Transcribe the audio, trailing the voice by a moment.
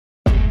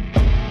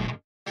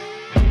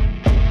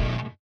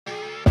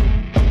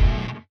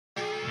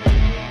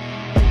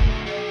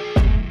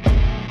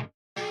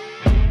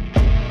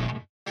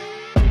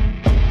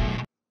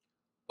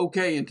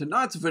Okay, in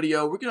tonight's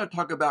video, we're going to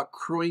talk about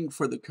crewing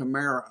for the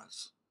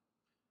Chimeras.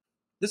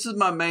 This is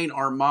my main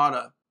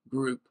Armada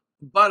group,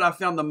 but I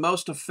found the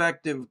most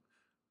effective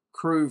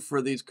crew for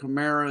these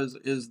Chimeras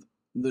is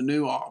the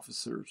new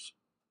officers.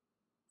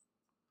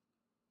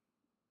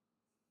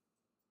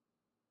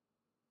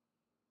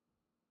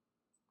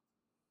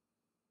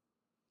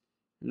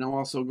 And I'm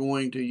also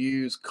going to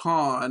use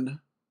Con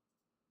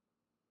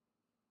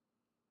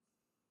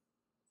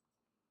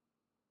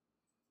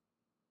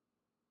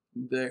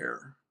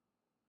there.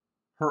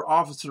 Her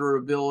officer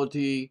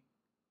ability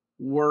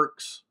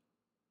works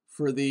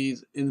for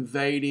these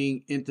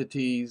invading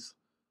entities,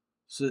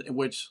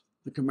 which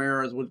the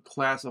Chimeras would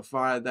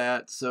classify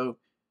that. So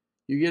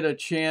you get a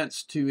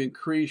chance to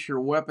increase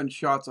your weapon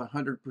shots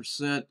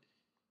 100%,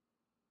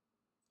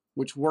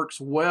 which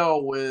works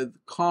well with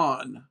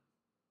Con.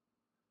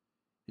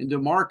 And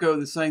DeMarco,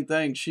 the same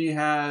thing. She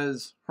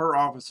has her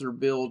officer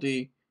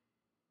ability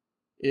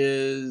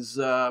is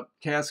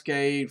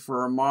Cascade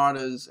for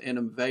Armadas and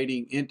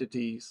invading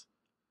entities.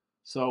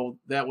 So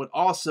that would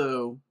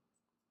also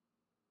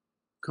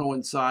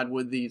coincide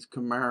with these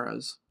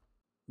Chimeras.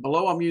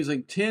 Below I'm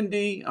using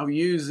Tendy. I'm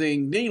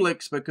using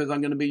Neelix because I'm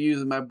going to be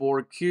using my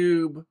board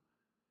Cube,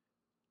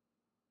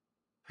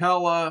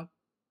 Pella,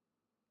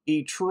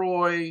 E.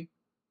 Troy,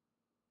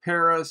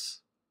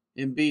 Paris,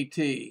 and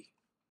BT.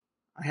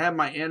 I have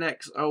my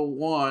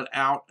NX01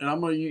 out, and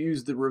I'm going to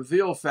use the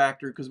reveal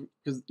factor because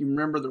you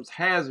remember there's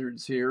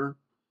hazards here.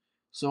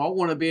 So I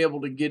want to be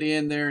able to get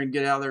in there and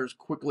get out of there as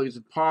quickly as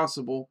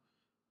possible.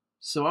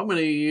 So I'm going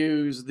to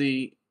use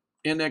the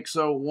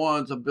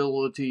NX01's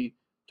ability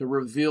to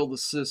reveal the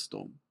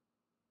system.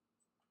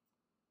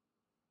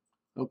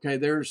 Okay,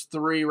 there's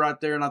 3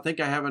 right there, and I think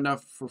I have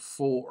enough for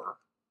 4.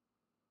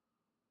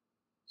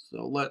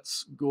 So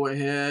let's go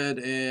ahead,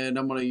 and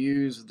I'm going to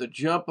use the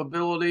jump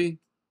ability.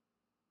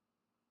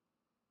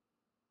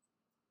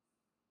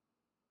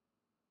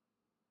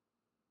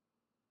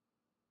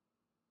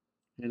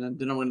 And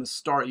then I'm going to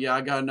start. Yeah,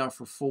 I got enough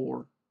for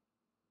 4.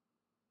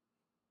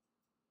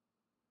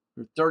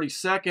 For 30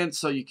 seconds,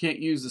 so you can't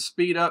use the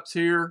speed ups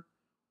here,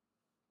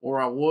 or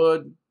I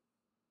would.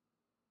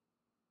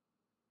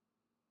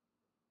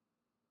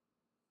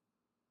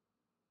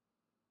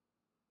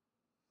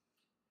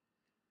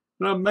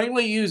 But I'm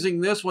mainly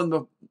using this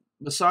one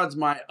besides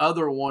my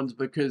other ones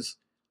because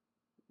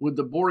with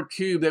the board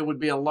cube, there would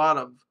be a lot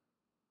of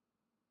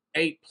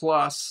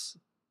 8+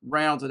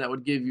 rounds, and that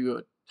would give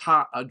you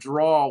a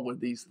draw with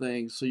these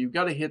things. So you've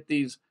got to hit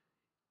these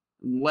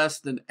in less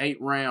than 8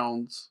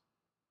 rounds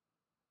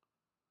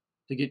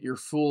to get your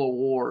full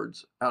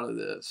awards out of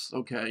this.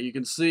 Okay, you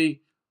can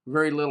see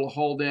very little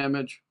hull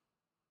damage.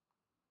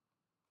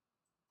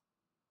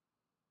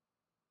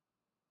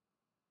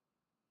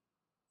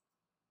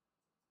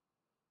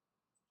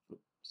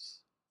 Oops.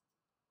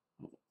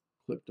 Oh,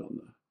 clicked on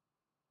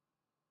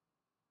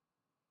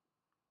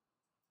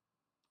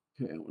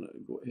the... Okay, I'm going to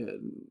go ahead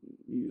and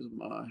use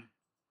my...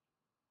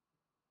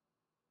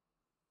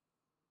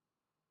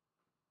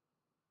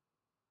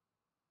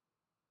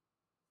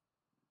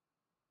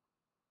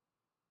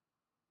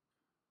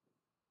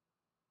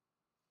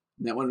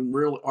 That one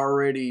really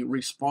already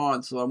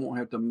responds, so I won't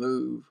have to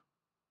move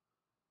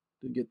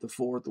to get the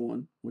 4th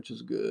one, which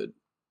is good.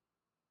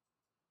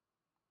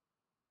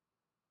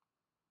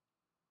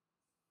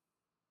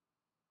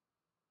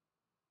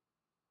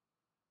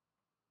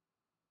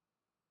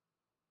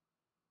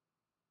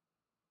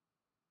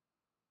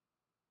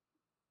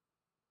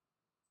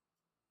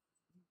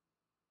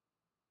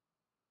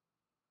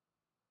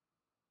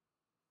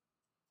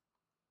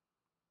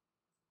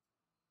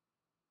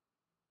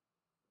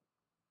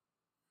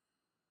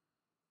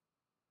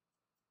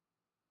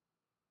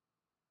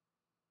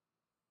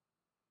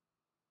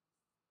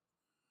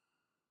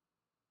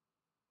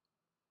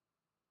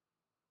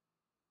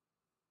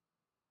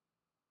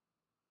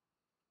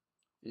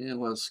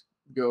 And let's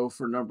go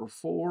for number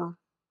 4.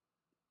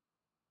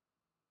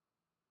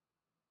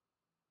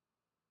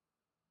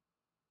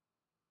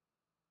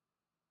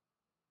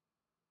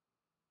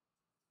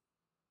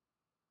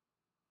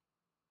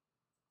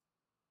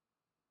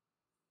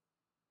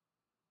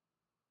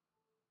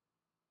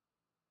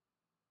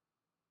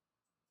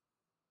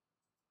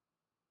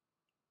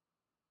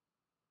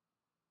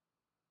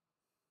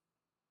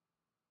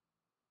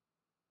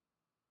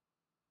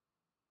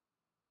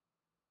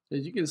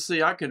 As you can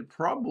see, I could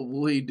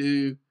probably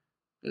do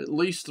at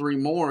least 3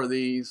 more of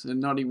these and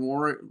not even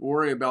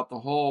worry about the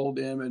hull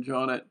damage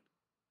on it.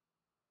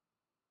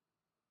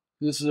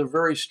 This is a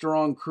very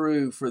strong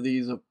crew for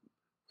these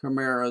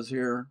Chimeras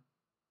here.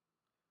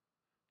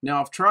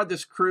 Now, I've tried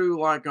this crew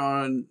like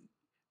on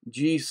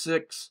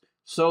G6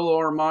 solo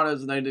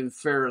armadas, and they didn't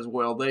fare as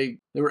well. They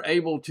were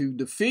able to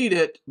defeat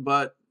it,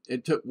 but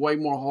it took way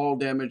more hull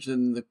damage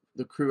than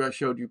the crew I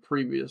showed you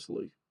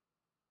previously.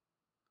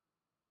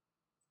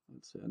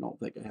 Let's see, I don't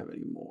think I have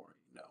any more.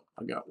 No,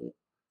 I got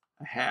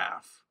a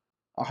half.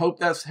 I hope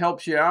that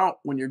helps you out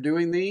when you're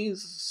doing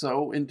these.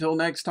 So until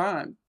next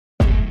time.